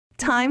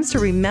Times to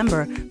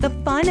remember, the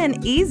fun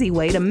and easy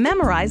way to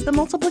memorize the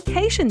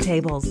multiplication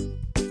tables.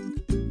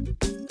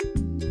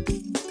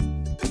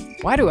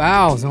 Why do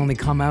owls only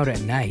come out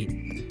at night?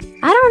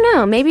 I don't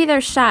know, maybe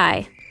they're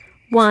shy.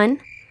 1,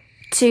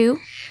 2,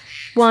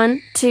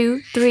 1,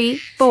 2, 3,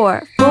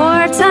 4.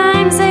 4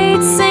 times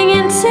 8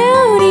 singing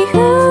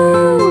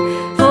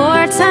tootie-hoo.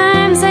 4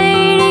 times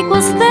 8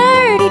 equals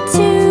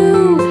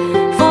 32.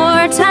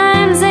 4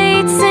 times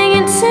 8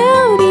 singing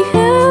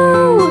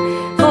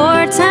tootie-hoo.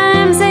 4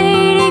 times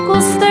 8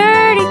 equals 32.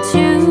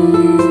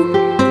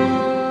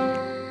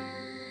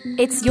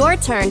 It's your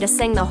turn to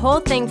sing the whole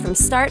thing from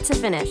start to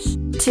finish.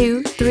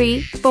 2,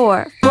 3,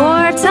 4.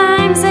 4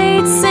 times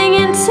 8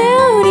 singing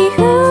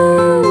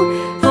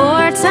tootie-hoo.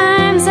 4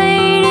 times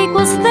 8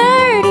 equals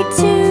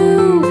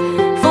 32.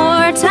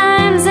 4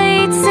 times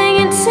 8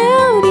 singing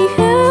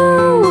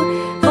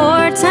tootie-hoo.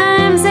 4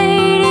 times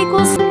 8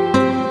 equals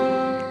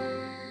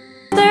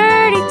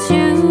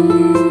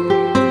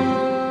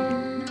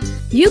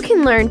 32. You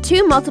can learn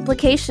 2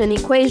 multiplication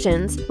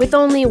equations with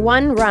only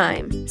 1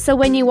 rhyme. So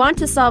when you want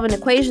to solve an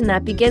equation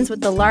that begins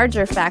with the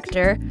larger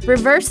factor,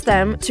 reverse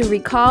them to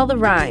recall the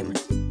rhyme.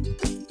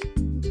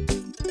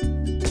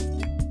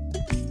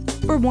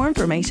 For more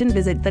information,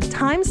 visit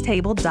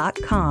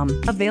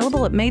thetimestable.com,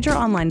 available at major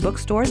online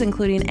bookstores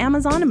including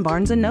Amazon and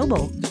Barnes &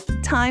 Noble.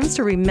 Times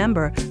to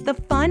remember, the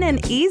fun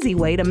and easy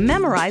way to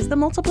memorize the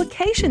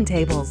multiplication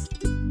tables.